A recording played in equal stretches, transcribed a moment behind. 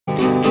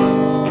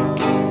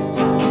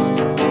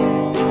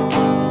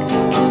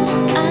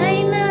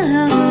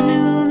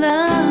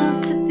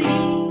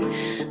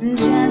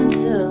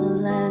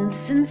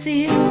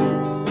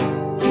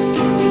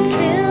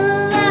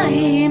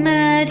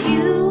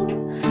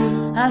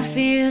I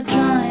feel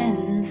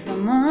drawing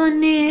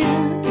someone near.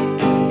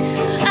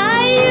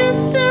 I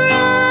used to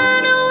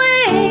run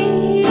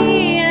away,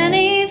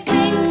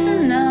 anything to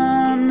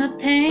numb the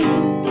pain,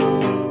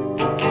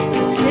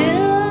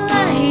 until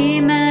I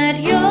met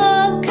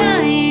your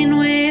kind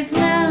ways.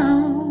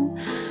 Now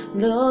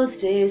those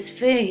days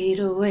fade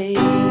away.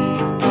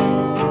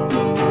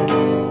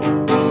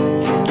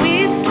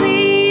 We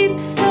sleep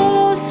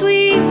so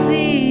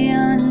sweetly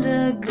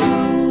under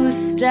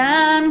goose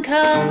down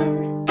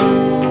covers.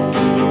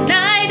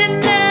 I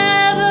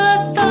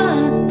never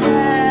thought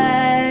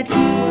that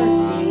you would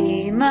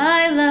be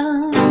my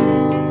love.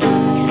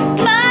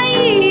 My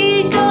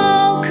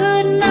ego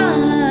could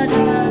not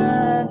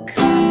have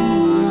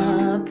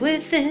come up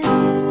with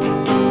this.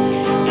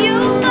 You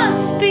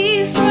must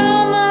be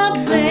from a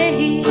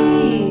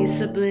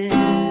place of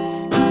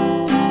bliss.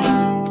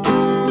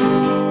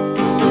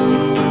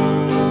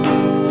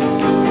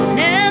 And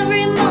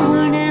every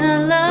morning I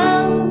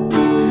love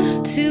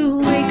to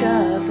wake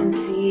up and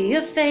see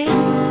your face.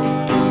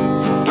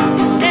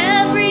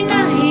 Every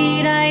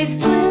night I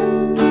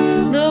swim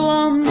the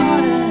warm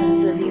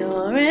waters of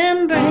your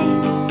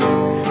embrace.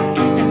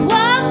 And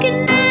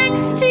walking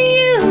next to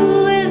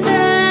you is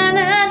an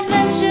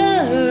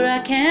adventure I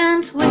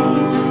can't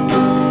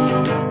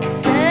wait.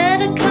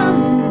 Set a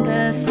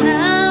compass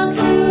now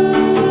to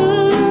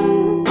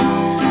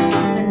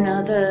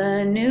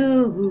another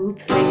new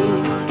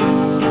place.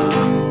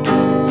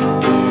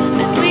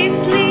 And we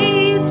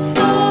sleep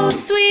so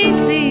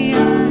sweetly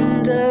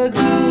under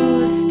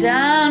goose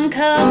down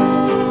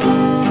covers.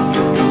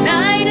 And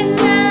I'd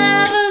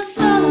never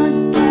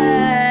thought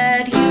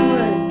that you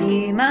would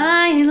be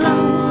my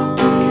love.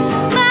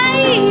 My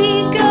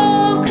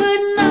ego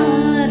could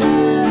not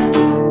have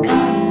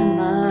come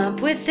up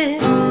with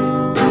this.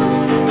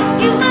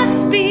 You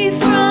must be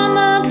from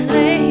a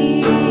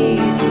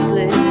place of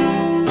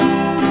bliss.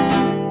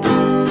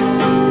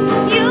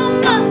 You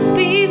must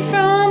be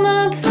from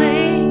a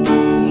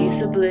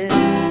place of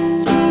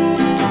bliss.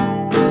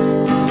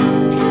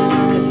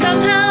 'Cause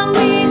somehow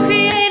we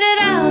created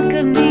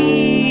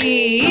alchemy,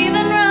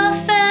 even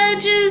rough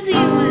edges,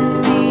 you and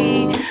me.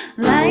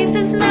 Life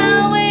is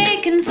now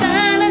wake in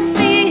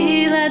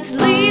fantasy. Let's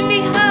leave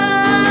behind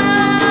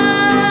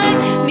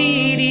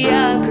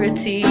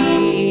mediocrity.